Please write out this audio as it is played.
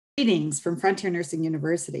Greetings from Frontier Nursing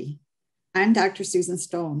University. I'm Dr. Susan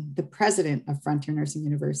Stone, the president of Frontier Nursing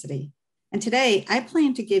University. And today I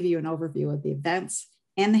plan to give you an overview of the events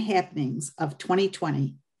and the happenings of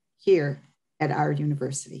 2020 here at our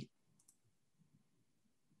university.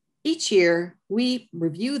 Each year, we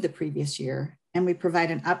review the previous year and we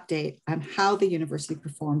provide an update on how the university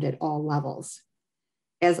performed at all levels.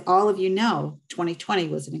 As all of you know, 2020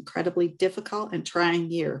 was an incredibly difficult and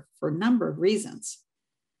trying year for a number of reasons.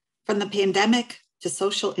 From the pandemic to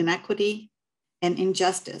social inequity and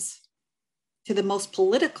injustice, to the most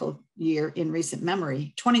political year in recent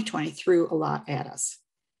memory, 2020 threw a lot at us.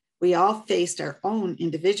 We all faced our own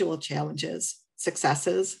individual challenges,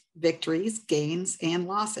 successes, victories, gains, and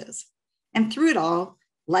losses. And through it all,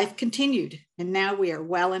 life continued. And now we are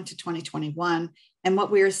well into 2021. And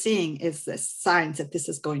what we are seeing is the signs that this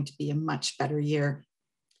is going to be a much better year.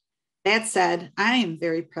 That said, I am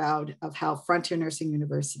very proud of how Frontier Nursing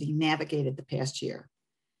University navigated the past year.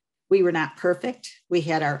 We were not perfect. We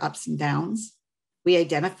had our ups and downs. We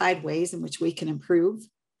identified ways in which we can improve,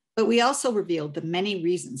 but we also revealed the many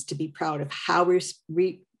reasons to be proud of how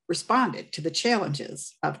we responded to the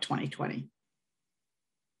challenges of 2020.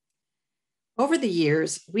 Over the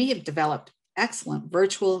years, we have developed excellent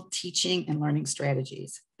virtual teaching and learning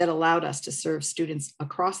strategies that allowed us to serve students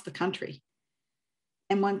across the country.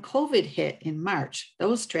 And when COVID hit in March,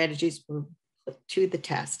 those strategies were put to the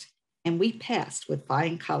test and we passed with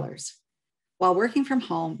flying colors. While working from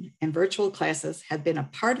home and virtual classes have been a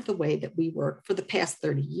part of the way that we work for the past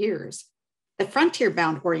 30 years, the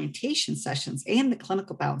frontier-bound orientation sessions and the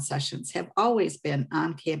clinical-bound sessions have always been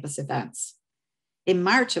on-campus events. In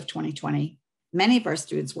March of 2020, many of our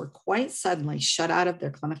students were quite suddenly shut out of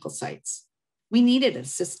their clinical sites. We needed a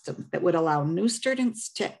system that would allow new students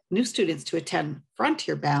to attend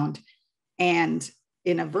frontier-bound and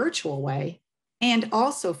in a virtual way, and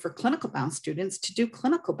also for clinical-bound students to do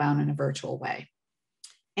clinical-bound in a virtual way.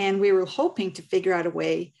 And we were hoping to figure out a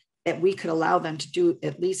way that we could allow them to do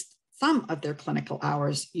at least some of their clinical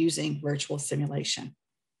hours using virtual simulation.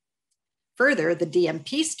 Further, the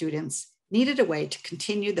DNP students needed a way to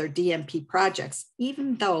continue their DNP projects,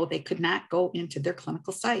 even though they could not go into their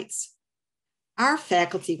clinical sites. Our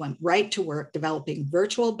faculty went right to work developing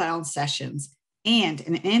virtual bound sessions and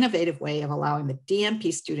an innovative way of allowing the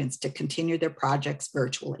DNP students to continue their projects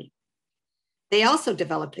virtually. They also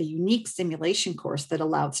developed a unique simulation course that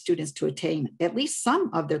allowed students to attain at least some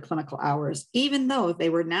of their clinical hours, even though they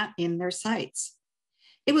were not in their sites.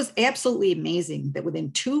 It was absolutely amazing that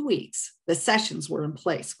within 2 weeks, the sessions were in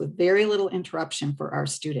place with very little interruption for our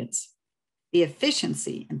students. The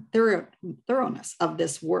efficiency and thoroughness of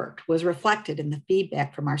this work was reflected in the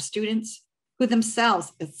feedback from our students, who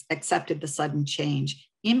themselves accepted the sudden change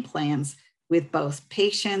in plans with both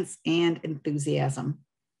patience and enthusiasm.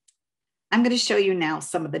 I'm going to show you now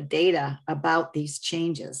some of the data about these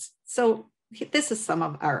changes. So this is some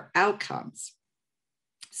of our outcomes.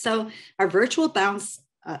 So our virtual bound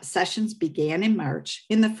sessions began in March.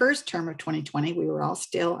 In the first term of 2020, we were all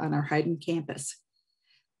still on our Hayden campus.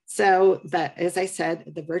 So as I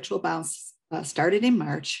said, the virtual bounds started in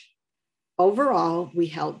March. Overall, we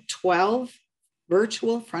held 12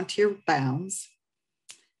 virtual frontier bounds.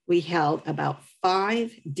 We held about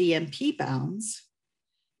 5 DNP bounds.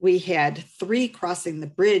 We had 3 crossing the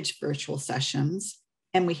bridge virtual sessions,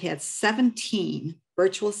 and we had 17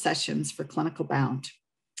 virtual sessions for clinical bound.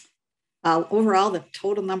 Overall, the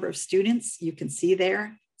total number of students, you can see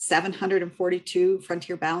there, 742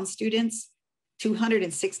 frontier bound students,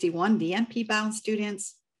 261 DNP bound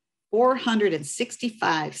students,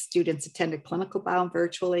 465 students attended clinical bound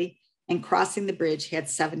virtually, and Crossing the Bridge had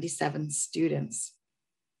 77 students.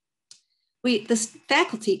 The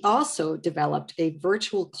faculty also developed a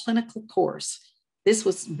virtual clinical course.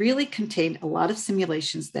 This really contained a lot of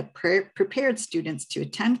simulations that prepared students to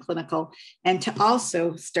attend clinical and to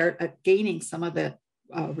also start gaining some of the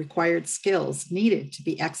required skills needed to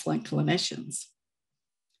be excellent clinicians.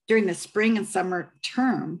 During the spring and summer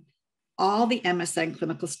term, all the MSN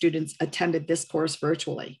clinical students attended this course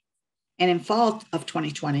virtually. And in fall of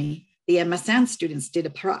 2020, the MSN students did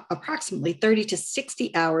approximately 30 to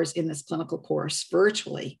 60 hours in this clinical course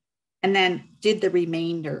virtually, and then did the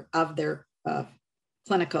remainder of their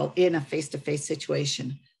clinical in a face-to-face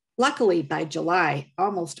situation. Luckily, by July,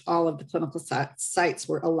 almost all of the clinical sites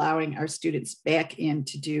were allowing our students back in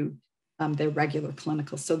to do their regular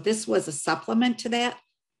clinical. So this was a supplement to that,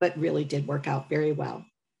 but really did work out very well.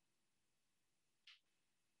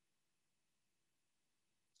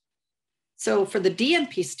 So for the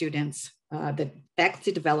DNP students, the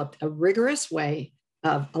faculty developed a rigorous way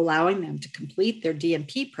of allowing them to complete their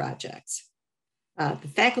DNP projects. The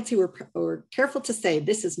faculty were careful to say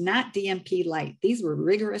this is not DMP light. These were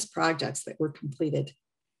rigorous projects that were completed.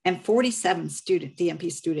 And 47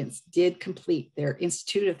 DMP students did complete their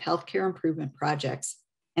Institute of Healthcare Improvement projects.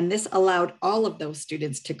 And this allowed all of those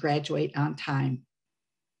students to graduate on time.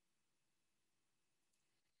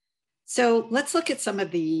 So let's look at some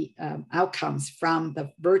of the outcomes from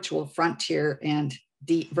the virtual Frontier and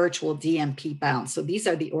virtual DMP bound. So these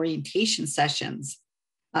are the orientation sessions.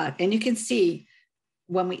 And you can see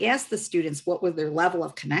when we asked the students what was their level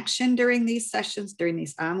of connection during these sessions, during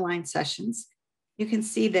these online sessions, you can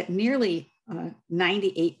see that nearly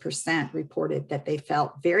 98% reported that they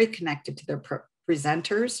felt very connected to their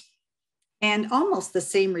presenters, and almost the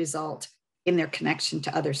same result in their connection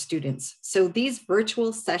to other students. So these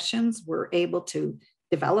virtual sessions were able to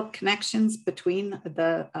develop connections between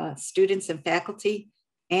the students and faculty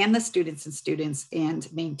and the students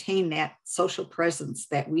and maintain that social presence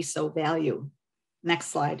that we so value. Next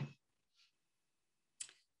slide.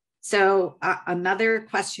 So another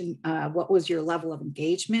question, what was your level of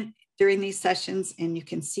engagement during these sessions? And you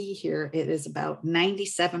can see here, it is about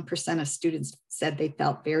 97% of students said they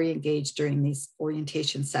felt very engaged during these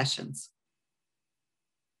orientation sessions.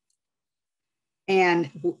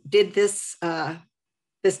 And did this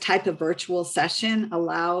type of virtual session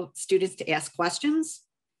allow students to ask questions?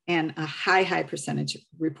 And a high percentage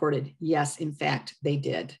reported, yes, in fact, they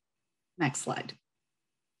did. Next slide.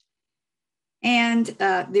 And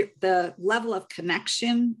the level of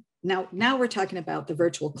connection, now we're talking about the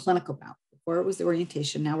virtual clinical bound. Before it was the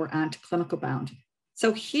orientation, now we're on to clinical bound.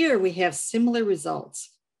 So here we have similar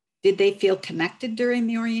results. Did they feel connected during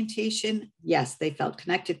the orientation? Yes, they felt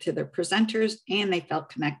connected to their presenters and they felt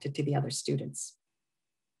connected to the other students.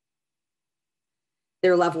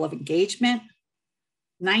 Their level of engagement,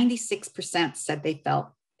 96% said they felt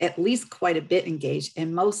at least quite a bit engaged,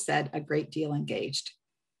 and most said a great deal engaged.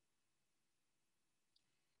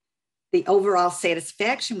 The overall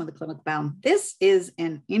satisfaction with the clinical bound. This is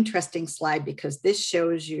an interesting slide because this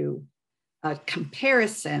shows you a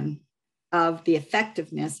comparison of the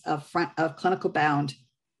effectiveness of clinical bound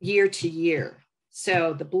year to year.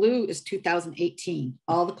 So the blue is 2018.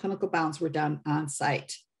 All the clinical bounds were done on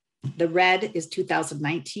site. The red is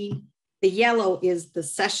 2019. The yellow is the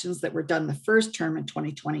sessions that were done the first term in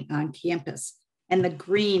 2020 on campus. And the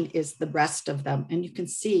green is the rest of them. And you can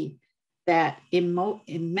see that in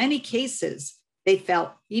many cases, they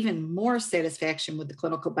felt even more satisfaction with the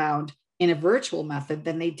clinical bound in a virtual method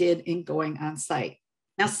than they did in going on site.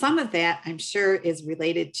 Now, some of that I'm sure is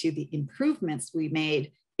related to the improvements we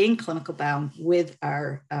made in clinical bound with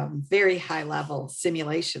our very high level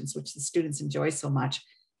simulations, which the students enjoy so much.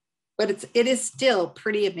 But it is still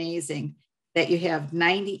pretty amazing that you have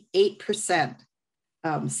 98%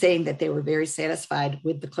 saying that they were very satisfied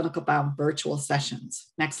with the clinical bound virtual sessions.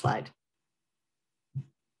 Next slide.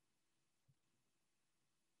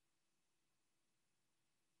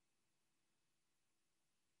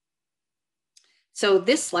 So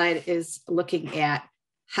this slide is looking at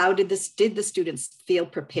how did the students feel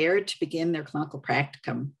prepared to begin their clinical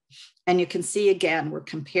practicum? And you can see again, we're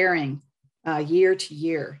comparing year to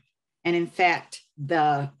year. And in fact,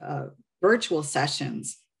 the virtual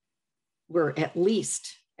sessions were at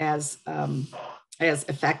least as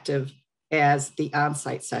effective as the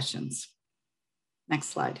on-site sessions. Next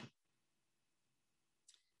slide.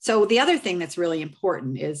 So the other thing that's really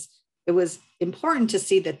important is it was important to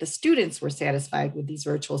see that the students were satisfied with these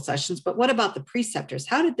virtual sessions, but what about the preceptors?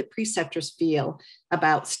 How did the preceptors feel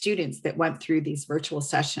about students that went through these virtual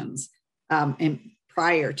sessions and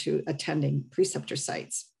prior to attending preceptor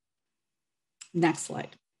sites? Next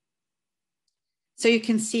slide. So you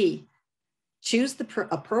can see, choose the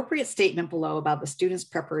appropriate statement below about the student's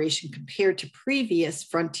preparation compared to previous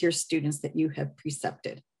Frontier students that you have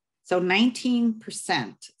precepted. So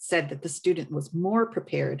 19% said that the student was more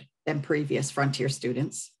prepared than previous Frontier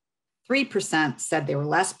students. 3% said they were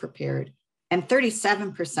less prepared, and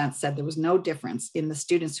 37% said there was no difference in the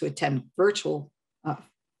students who attend virtual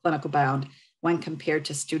clinical bound when compared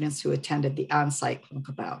to students who attended the on-site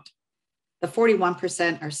clinical bound. The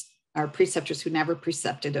 41% are preceptors who never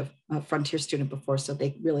precepted a Frontier student before, so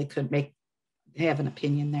they really couldn't have an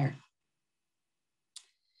opinion there.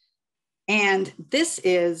 And this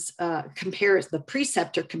is the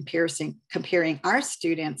preceptor comparing our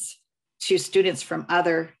students to students from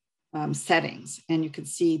other settings. And you can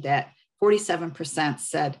see that 47%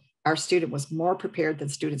 said our student was more prepared than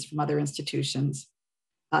students from other institutions.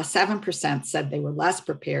 7% said they were less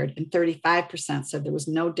prepared, and 35% said there was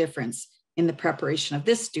no difference in the preparation of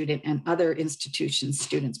this student and other institutions'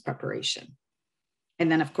 students' preparation. And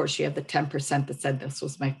then, of course, you have the 10% that said this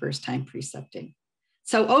was my first time precepting.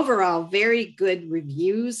 So overall, very good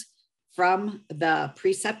reviews from the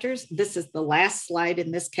preceptors. This is the last slide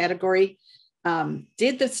in this category.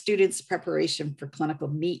 Did the students' preparation for clinical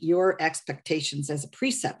meet your expectations as a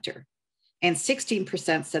preceptor? And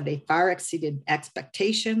 16% said they far exceeded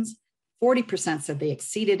expectations, 40% said they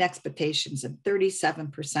exceeded expectations, and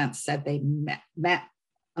 37% said they met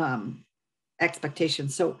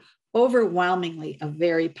expectations. So overwhelmingly, a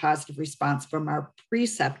very positive response from our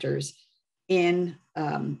preceptors in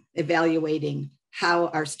evaluating how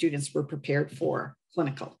our students were prepared for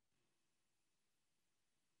clinical.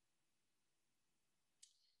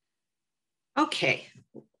 Okay,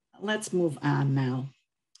 let's move on now.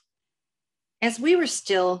 As we were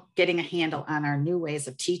still getting a handle on our new ways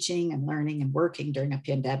of teaching and learning and working during a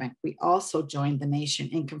pandemic, we also joined the nation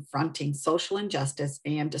in confronting social injustice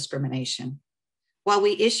and discrimination. While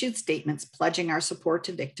we issued statements pledging our support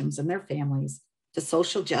to victims and their families, to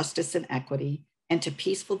social justice and equity, and to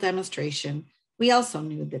peaceful demonstration, we also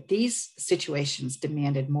knew that these situations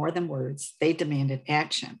demanded more than words, they demanded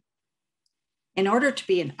action. In order to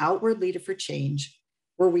be an outward leader for change,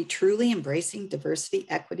 were we truly embracing diversity,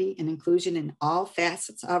 equity, and inclusion in all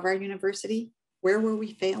facets of our university? Where were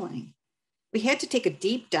we failing? We had to take a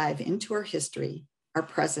deep dive into our history, our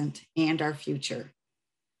present, and our future.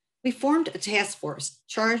 We formed a task force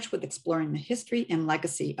charged with exploring the history and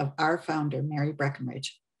legacy of our founder, Mary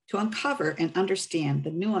Breckinridge, to uncover and understand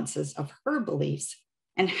the nuances of her beliefs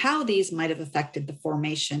and how these might have affected the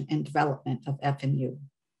formation and development of FNU.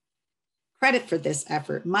 Credit for this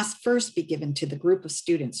effort must first be given to the group of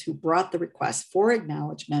students who brought the request for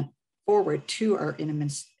acknowledgement forward to our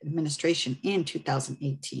administration in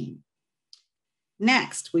 2018.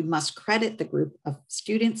 Next, we must credit the group of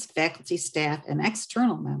students, faculty, staff, and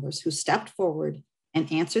external members who stepped forward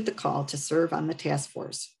and answered the call to serve on the task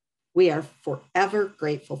force. We are forever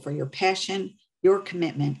grateful for your passion, your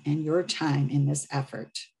commitment, and your time in this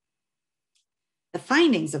effort. The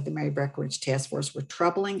findings of the Mary Breckinridge Task Force were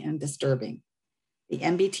troubling and disturbing. The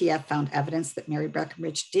MBTF found evidence that Mary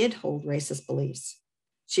Breckinridge did hold racist beliefs.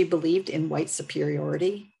 She believed in white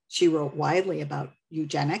superiority. She wrote widely about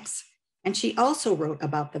eugenics, and she also wrote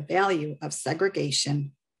about the value of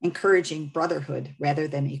segregation, encouraging brotherhood rather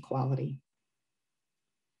than equality.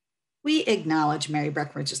 We acknowledge Mary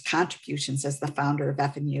Breckinridge's contributions as the founder of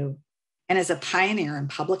FNU and as a pioneer in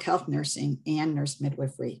public health nursing and nurse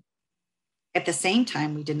midwifery. At the same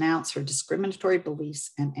time, we denounce her discriminatory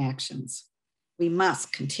beliefs and actions. We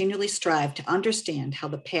must continually strive to understand how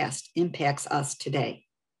the past impacts us today.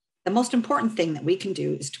 The most important thing that we can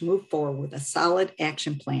do is to move forward with a solid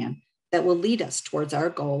action plan that will lead us towards our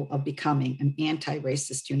goal of becoming an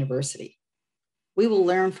anti-racist university. We will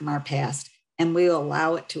learn from our past and we will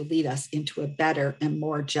allow it to lead us into a better and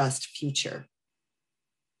more just future.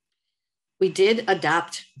 We did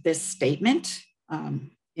adopt this statement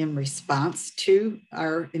in response to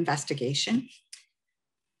our investigation.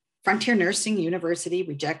 Frontier Nursing University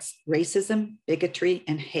rejects racism, bigotry,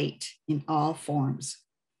 and hate in all forms.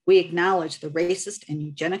 We acknowledge the racist and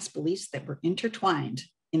eugenics beliefs that were intertwined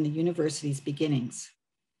in the university's beginnings.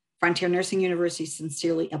 Frontier Nursing University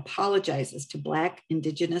sincerely apologizes to Black,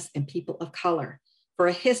 Indigenous, and people of color for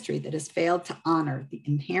a history that has failed to honor the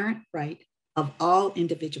inherent right of all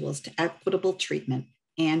individuals to equitable treatment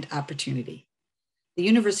and opportunity. The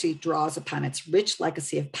university draws upon its rich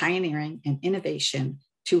legacy of pioneering and innovation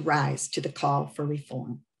to rise to the call for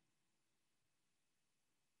reform.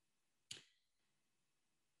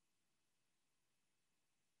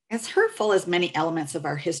 As hurtful as many elements of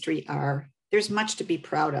our history are, there's much to be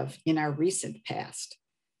proud of in our recent past.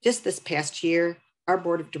 Just this past year, our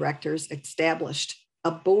board of directors established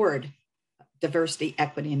a board diversity,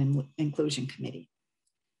 equity, and inclusion committee.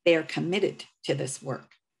 They are committed to this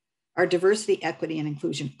work. Our Diversity, Equity, and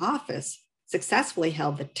Inclusion Office successfully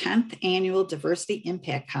held the 10th Annual Diversity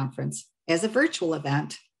Impact Conference as a virtual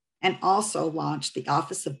event and also launched the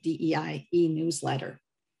Office of DEI e-newsletter.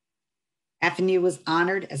 FNU was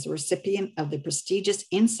honored as a recipient of the prestigious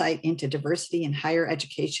Insight into Diversity in Higher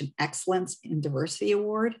Education Excellence in Diversity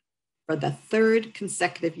Award for the 3rd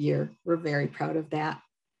consecutive year. We're very proud of that.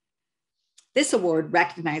 This award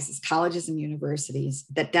recognizes colleges and universities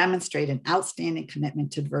that demonstrate an outstanding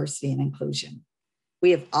commitment to diversity and inclusion.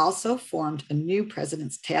 We have also formed a new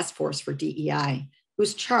President's Task Force for DEI,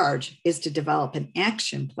 whose charge is to develop an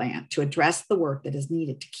action plan to address the work that is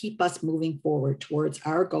needed to keep us moving forward towards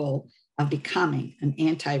our goal of becoming an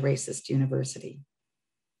anti-racist university.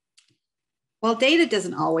 While data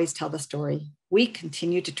doesn't always tell the story, we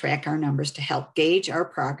continue to track our numbers to help gauge our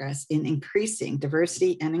progress in increasing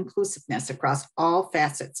diversity and inclusiveness across all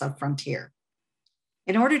facets of Frontier.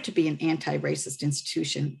 In order to be an anti-racist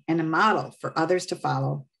institution and a model for others to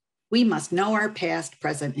follow, we must know our past,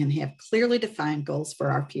 present, and have clearly defined goals for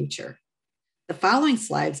our future. The following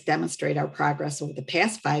slides demonstrate our progress over the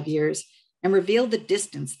past 5 years and reveal the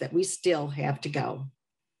distance that we still have to go.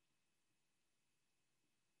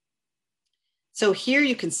 So here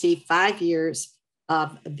you can see 5 years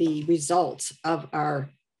of the results of our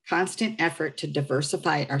constant effort to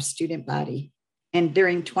diversify our student body. And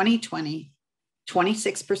during 2020,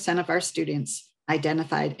 26% of our students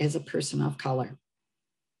identified as a person of color.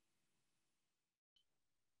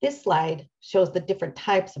 This slide shows the different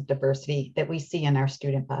types of diversity that we see in our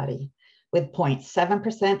student body, with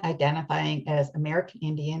 0.7% identifying as American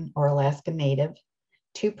Indian or Alaska Native,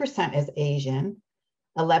 2% as Asian,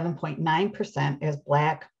 11.9% as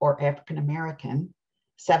Black or African American,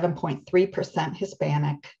 7.3%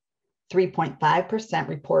 Hispanic, 3.5%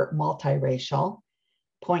 report multiracial,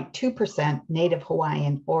 0.2% Native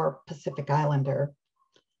Hawaiian or Pacific Islander,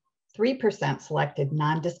 3% selected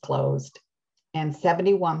non-disclosed, and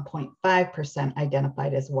 71.5%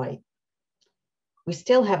 identified as white. We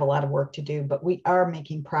still have a lot of work to do, but we are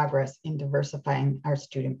making progress in diversifying our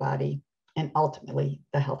student body and ultimately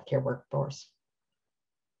the healthcare workforce.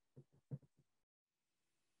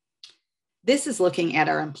 This is looking at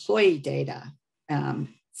our employee data.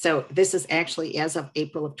 So this is actually as of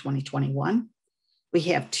April of 2021. We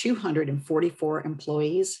have 244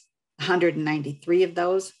 employees, 193 of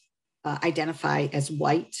those identify as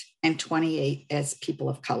white and 28 as people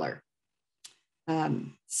of color.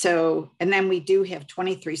 And then we do have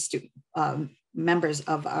 23 members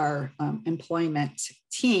of our employment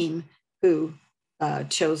team who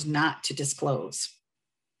chose not to disclose.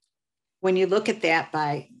 When you look at that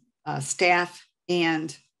by staff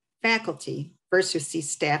and faculty, first you see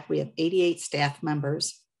staff, we have 88 staff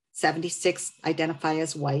members, 76 identify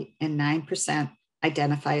as white, and 9%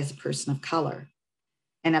 identify as a person of color.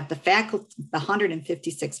 And of the faculty, the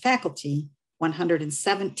 156 faculty,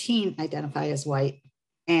 117 identify as white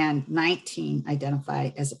and 19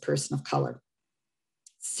 identify as a person of color.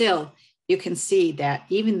 Still, you can see that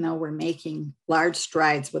even though we're making large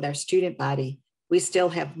strides with our student body, we still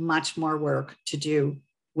have much more work to do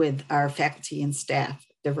with our faculty and staff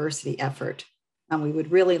diversity effort. And we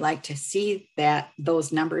would really like to see that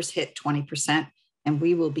those numbers hit 20%, and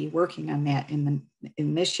we will be working on that in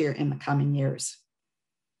this year, in the coming years.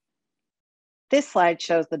 This slide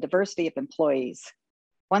shows the diversity of employees.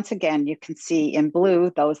 Once again, you can see in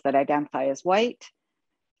blue those that identify as white,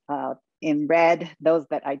 in red those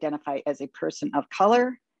that identify as a person of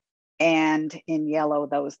color, and in yellow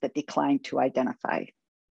those that decline to identify.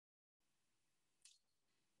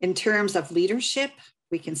 In terms of leadership,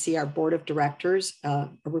 we can see our board of directors are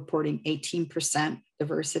reporting 18%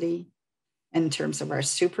 diversity. In terms of our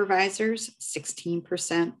supervisors,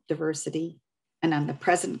 16% diversity. And on the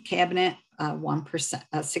president cabinet,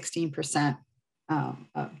 16%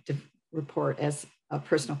 report as a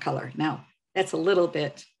person of color. Now, that's a little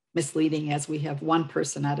bit misleading as we have 1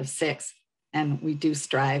 person out of 6, and we do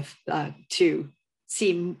strive to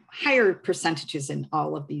see higher percentages in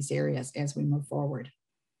all of these areas as we move forward.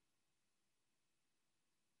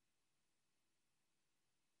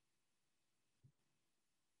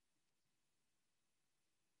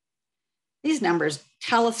 These numbers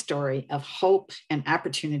tell a story of hope and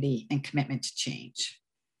opportunity and commitment to change.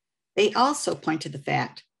 They also point to the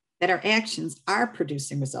fact that our actions are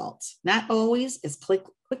producing results, not always as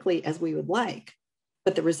quickly as we would like,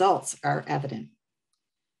 but the results are evident.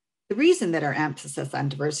 The reason that our emphasis on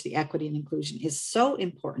diversity, equity, and inclusion is so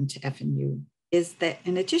important to FNU is that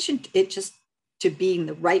in addition to it just to being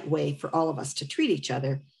the right way for all of us to treat each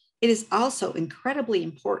other, it is also incredibly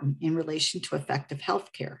important in relation to effective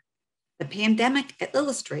healthcare. The pandemic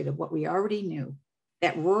illustrated what we already knew,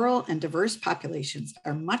 that rural and diverse populations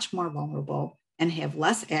are much more vulnerable and have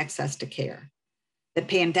less access to care. The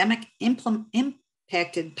pandemic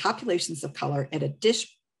impacted populations of color at a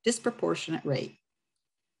disproportionate rate.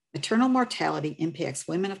 Maternal mortality impacts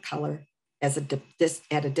women of color at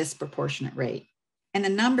a disproportionate rate. And the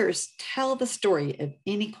numbers tell the story of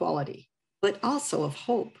inequality, but also of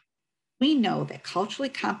hope. We know that culturally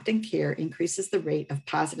competent care increases the rate of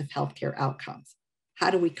positive healthcare outcomes.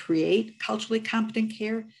 How do we create culturally competent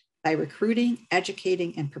care? By recruiting,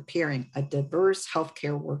 educating, and preparing a diverse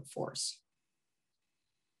healthcare workforce.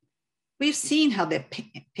 We've seen how the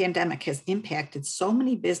pandemic has impacted so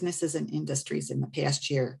many businesses and industries in the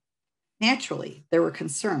past year. Naturally, there were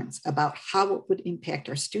concerns about how it would impact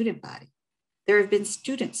our student body. There have been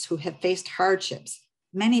students who have faced hardships,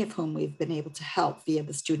 many of whom we've been able to help via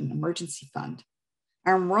the Student Emergency Fund.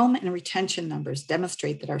 Our enrollment and retention numbers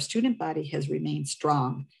demonstrate that our student body has remained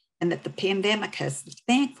strong and that the pandemic has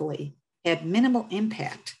thankfully had minimal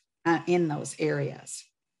impact in those areas.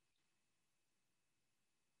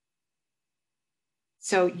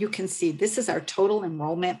 So you can see this is our total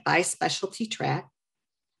enrollment by specialty track.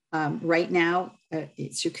 Right now,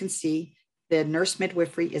 as you can see, the nurse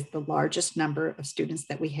midwifery is the largest number of students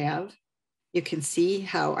that we have. You can see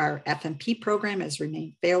how our FNP program has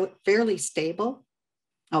remained fairly stable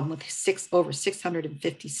with over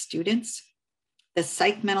 650 students. The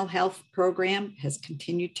psych mental health program has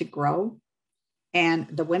continued to grow, and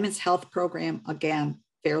the women's health program, again,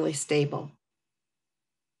 fairly stable.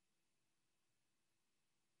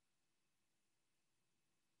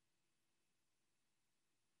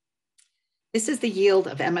 This is the yield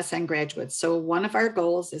of MSN graduates. So one of our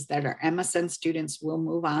goals is that our MSN students will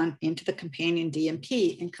move on into the companion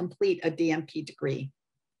DNP and complete a DNP degree.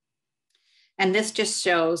 And this just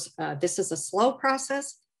shows this is a slow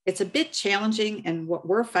process. It's a bit challenging. And what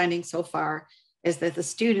we're finding so far is that the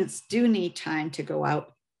students do need time to go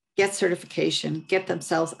out, get certification, get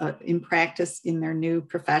themselves in practice in their new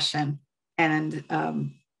profession, and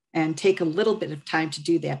take a little bit of time to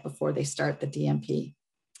do that before they start the DNP.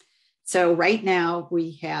 So right now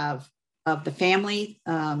we have, of the family,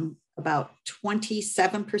 about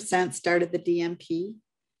 27% started the DNP.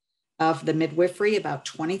 Of the midwifery, about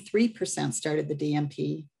 23% started the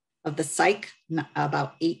DNP. Of the psych,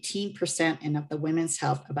 about 18%, and of the women's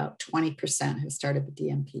health, about 20% have started the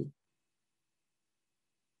DNP.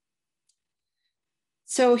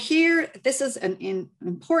 So here, this is an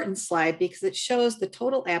important slide because it shows the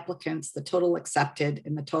total applicants, the total accepted,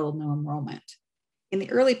 and the total new enrollment. In the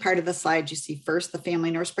early part of the slide, you see first the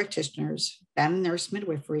family nurse practitioners, then nurse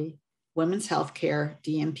midwifery, women's healthcare,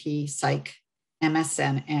 DNP, psych,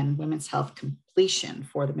 MSN, and women's health completion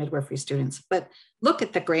for the midwifery students. But look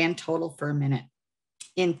at the grand total for a minute.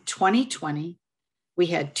 In 2020, we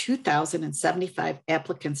had 2,075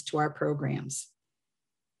 applicants to our programs.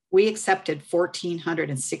 We accepted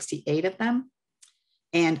 1,468 of them.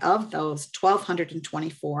 And of those,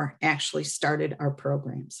 1,224 actually started our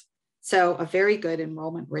programs. So a very good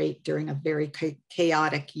enrollment rate during a very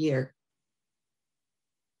chaotic year.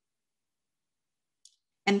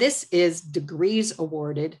 And this is degrees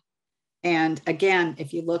awarded. And again,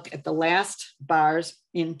 if you look at the last bars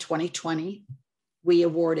in 2020, we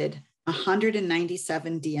awarded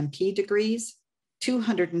 197 DNP degrees,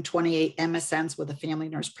 228 MSNs with a family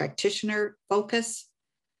nurse practitioner focus,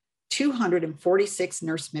 246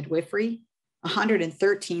 nurse midwifery,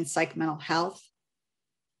 113 psych mental health,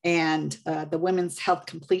 and the women's health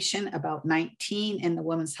completion about 19, and the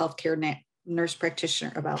women's healthcare nurse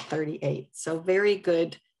practitioner about 38. So very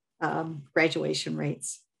good graduation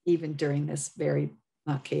rates, even during this very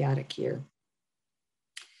chaotic year.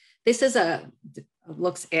 This is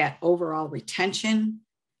looks at overall retention.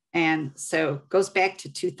 And so goes back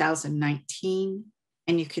to 2019.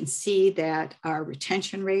 And you can see that our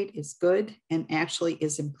retention rate is good and actually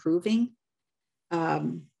is improving.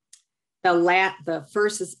 The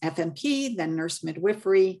first is FNP, then nurse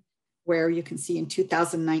midwifery, where you can see in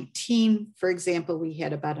 2019, for example, we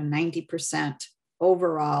had about a 90%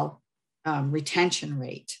 overall retention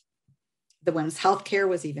rate. The women's healthcare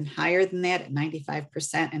was even higher than that at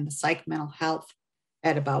 95%, and the psych mental health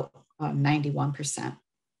at about 91%.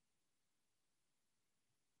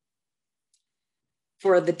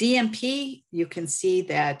 For the DNP, you can see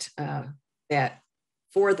that,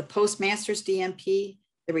 for the postmaster's DNP,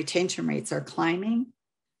 the retention rates are climbing.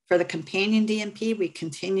 For the companion DNP, we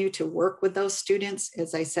continue to work with those students.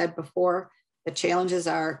 As I said before, the challenges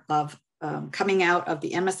are of coming out of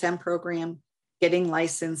the MSN program, getting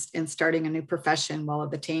licensed and starting a new profession, while at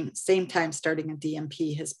the same time starting a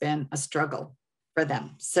DNP has been a struggle for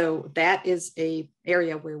them. So that is an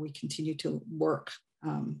area where we continue to work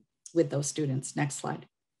with those students. Next slide.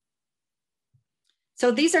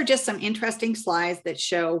 So these are just some interesting slides that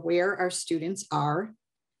show where our students are.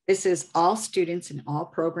 This is all students in all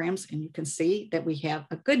programs, and you can see that we have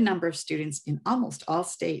a good number of students in almost all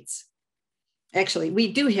states. Actually,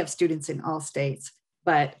 we do have students in all states,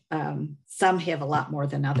 but some have a lot more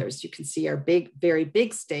than others. You can see our very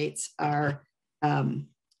big states are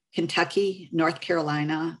Kentucky, North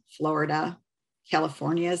Carolina, Florida,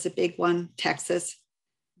 California is a big one, Texas.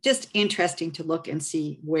 Just interesting to look and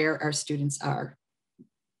see where our students are.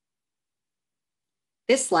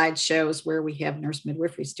 This slide shows where we have nurse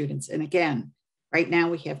midwifery students. And again, right now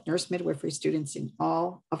we have nurse midwifery students in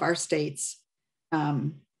all of our states.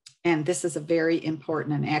 And this is a very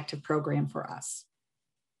important and active program for us.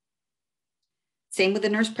 Same with the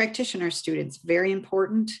nurse practitioner students, very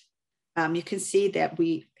important. You can see that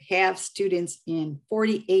we have students in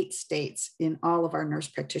 48 states in all of our nurse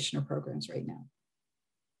practitioner programs right now.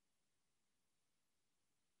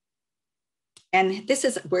 And this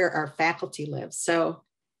is where our faculty lives. So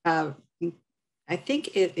I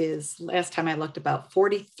think it is, last time I looked, about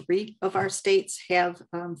 43 of our states have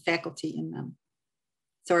faculty in them.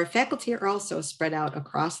 So our faculty are also spread out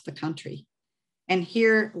across the country. And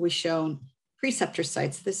here we shown preceptor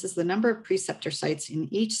sites. This is the number of preceptor sites in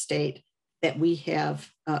each state that we have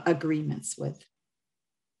agreements with.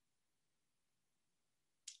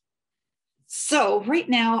 So right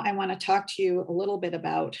now, I want to talk to you a little bit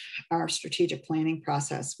about our strategic planning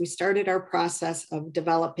process. We started our process of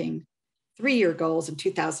developing 3-year goals in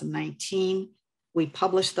 2019. We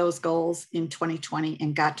published those goals in 2020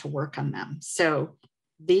 and got to work on them. So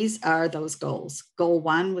these are those goals. Goal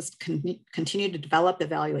 1 was continue to develop,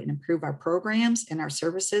 evaluate, and improve our programs and our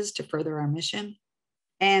services to further our mission.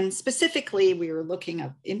 And specifically, we were looking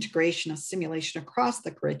at integration of simulation across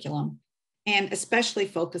the curriculum, and especially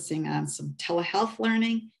focusing on some telehealth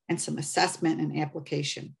learning and some assessment and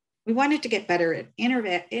application. We wanted to get better at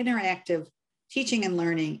interactive teaching and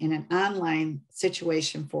learning in an online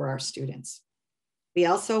situation for our students. We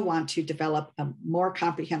also want to develop a more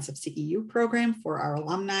comprehensive CEU program for our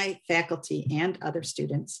alumni, faculty, and other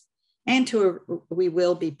students. And we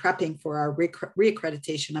will be prepping for our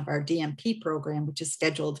reaccreditation of our DMP program, which is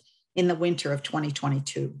scheduled in the winter of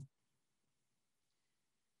 2022.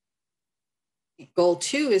 Goal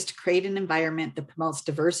 2 is to create an environment that promotes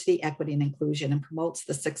diversity, equity, and inclusion and promotes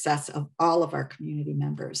the success of all of our community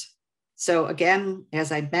members. So again,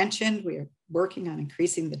 as I mentioned, we are working on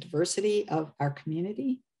increasing the diversity of our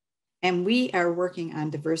community, and we are working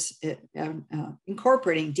on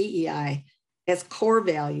incorporating DEI as core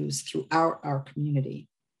values throughout our community.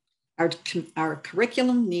 Our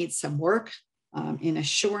curriculum needs some work in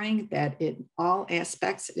assuring that in all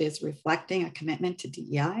aspects it is reflecting a commitment to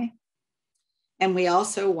DEI. And we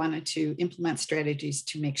also wanted to implement strategies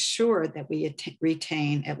to make sure that we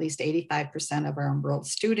retain at least 85% of our enrolled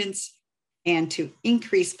students, and to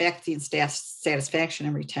increase faculty and staff satisfaction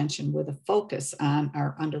and retention with a focus on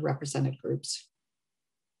our underrepresented groups.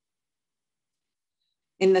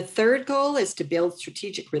 And the third goal is to build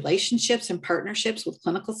strategic relationships and partnerships with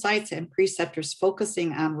clinical sites and preceptors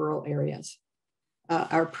focusing on rural areas.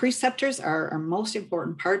 Our preceptors are our most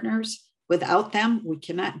important partners. Without them, we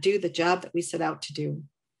cannot do the job that we set out to do.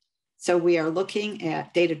 So we are looking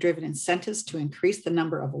at data-driven incentives to increase the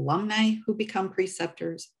number of alumni who become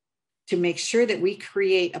preceptors, to make sure that we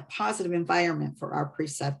create a positive environment for our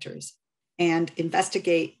preceptors, and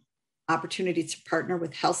investigate opportunities to partner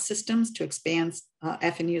with health systems to expand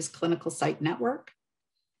FNU's clinical site network,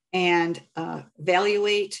 and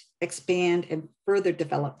evaluate, expand, and further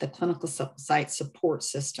develop the clinical site support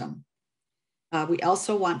system. We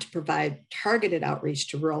also want to provide targeted outreach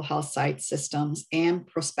to rural health site systems and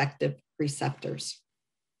prospective preceptors.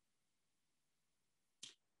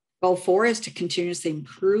 Goal 4 is to continuously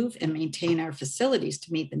improve and maintain our facilities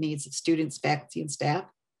to meet the needs of students, faculty, and staff.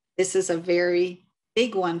 This is a very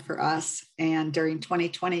big one for us. And during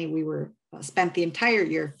 2020, we spent the entire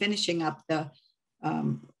year finishing up the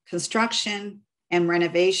construction and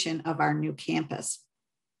renovation of our new campus.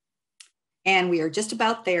 And we are just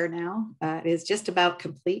about there now. It is just about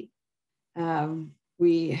complete.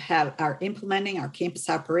 We are implementing our campus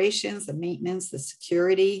operations, the maintenance, the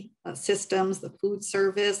security systems, the food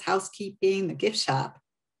service, housekeeping, the gift shop,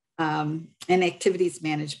 and activities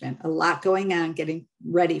management. A lot going on getting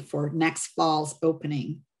ready for next fall's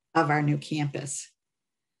opening of our new campus.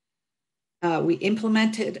 We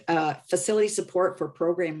implemented facility support for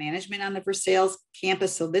program management on the Versailles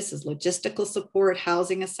campus. So this is logistical support,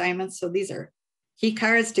 housing assignments. So these are key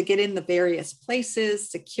cards to get in the various places,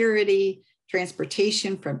 security,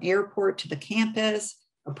 transportation from airport to the campus,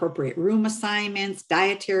 appropriate room assignments,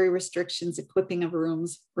 dietary restrictions, equipping of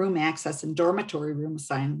rooms, room access, and dormitory room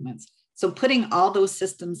assignments. So putting all those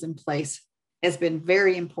systems in place has been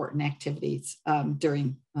very important activities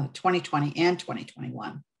during 2020 and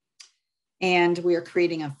 2021. And we are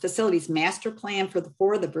creating a facilities master plan for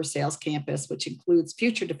the Versailles campus, which includes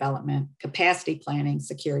future development, capacity planning,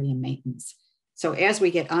 security, and maintenance. So as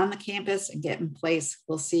we get on the campus and get in place,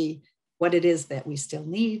 we'll see what it is that we still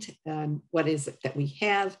need, what is it that we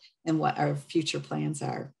have, and what our future plans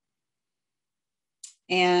are.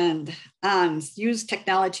 And use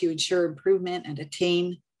technology to ensure improvement and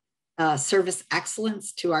attain service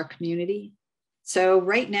excellence to our community. So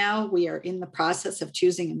right now we are in the process of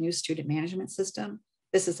choosing a new student management system.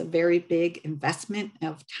 This is a very big investment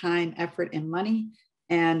of time, effort, and money.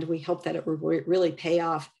 And we hope that it will really pay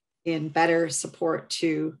off in better support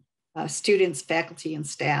to students, faculty, and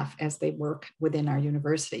staff as they work within our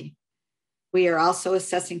university. We are also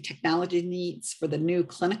assessing technology needs for the new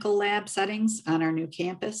clinical lab settings on our new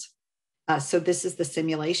campus. So this is the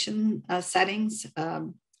simulation settings.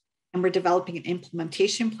 And we're developing an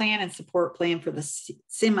implementation plan and support plan for the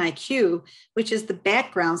SimIQ, which is the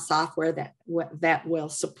background software that will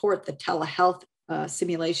support the telehealth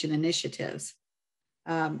simulation initiatives.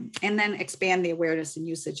 And then expand the awareness and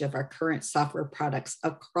usage of our current software products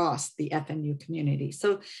across the FNU community.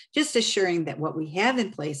 So just assuring that what we have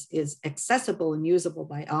in place is accessible and usable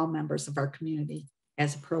by all members of our community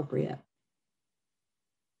as appropriate.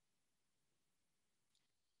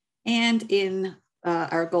 And in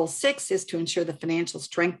our goal 6 is to ensure the financial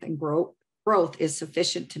strength and growth is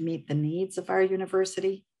sufficient to meet the needs of our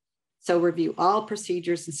university. So review all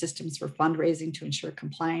procedures and systems for fundraising to ensure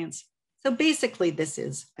compliance. So basically, this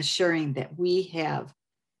is assuring that we have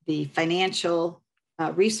the financial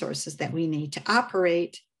resources that we need to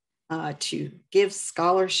operate, to give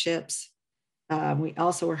scholarships. We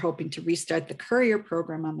also are hoping to restart the courier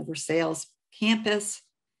program on the Versailles campus,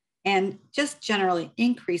 and just generally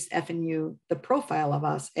increase FNU, the profile of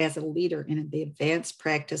us as a leader in the advanced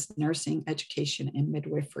practice nursing, education, and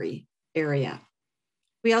midwifery area.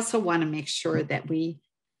 We also want to make sure that we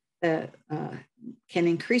can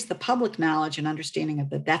increase the public knowledge and understanding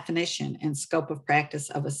of the definition and scope of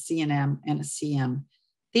practice of a CNM and a CM.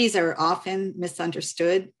 These are often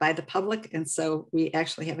misunderstood by the public, and so we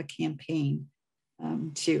actually have a campaign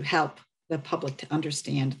to help the public to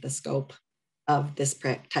understand the scope of this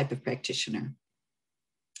type of practitioner.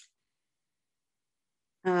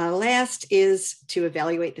 Last is to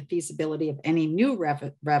evaluate the feasibility of any new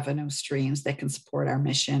revenue streams that can support our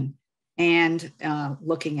mission, and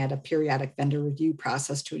looking at a periodic vendor review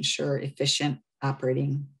process to ensure efficient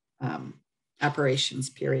operations,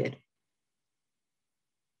 period.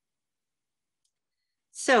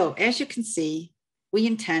 So as you can see, we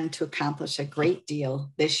intend to accomplish a great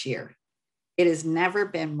deal this year. It has never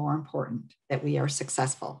been more important that we are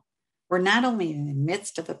successful. We're not only in the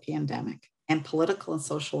midst of a pandemic and political and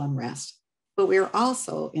social unrest, but we are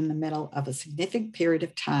also in the middle of a significant period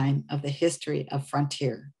of time of the history of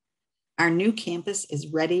Frontier. Our new campus is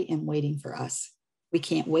ready and waiting for us. We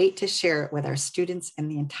can't wait to share it with our students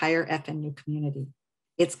and the entire FNU community.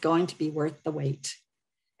 It's going to be worth the wait.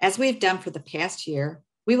 As we've done for the past year,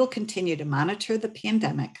 we will continue to monitor the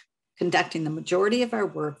pandemic, conducting the majority of our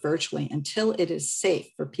work virtually until it is safe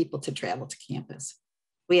for people to travel to campus.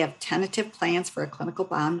 We have tentative plans for a clinical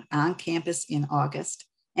bond on campus in August,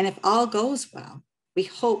 and if all goes well, we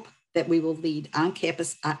hope that we will lead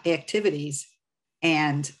on-campus activities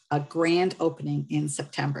and a grand opening in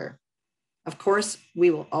September. Of course,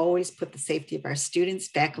 we will always put the safety of our students,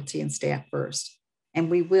 faculty, and staff first, and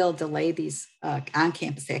we will delay these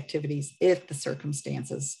on-campus activities if the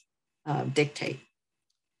circumstances dictate.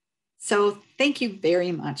 So thank you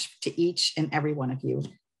very much to each and every one of you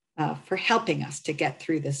for helping us to get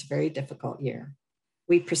through this very difficult year.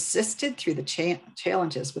 We persisted through the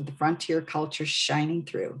challenges with the Frontier culture shining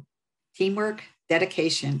through. Teamwork,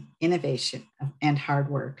 dedication, innovation, and hard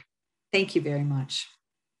work. Thank you very much.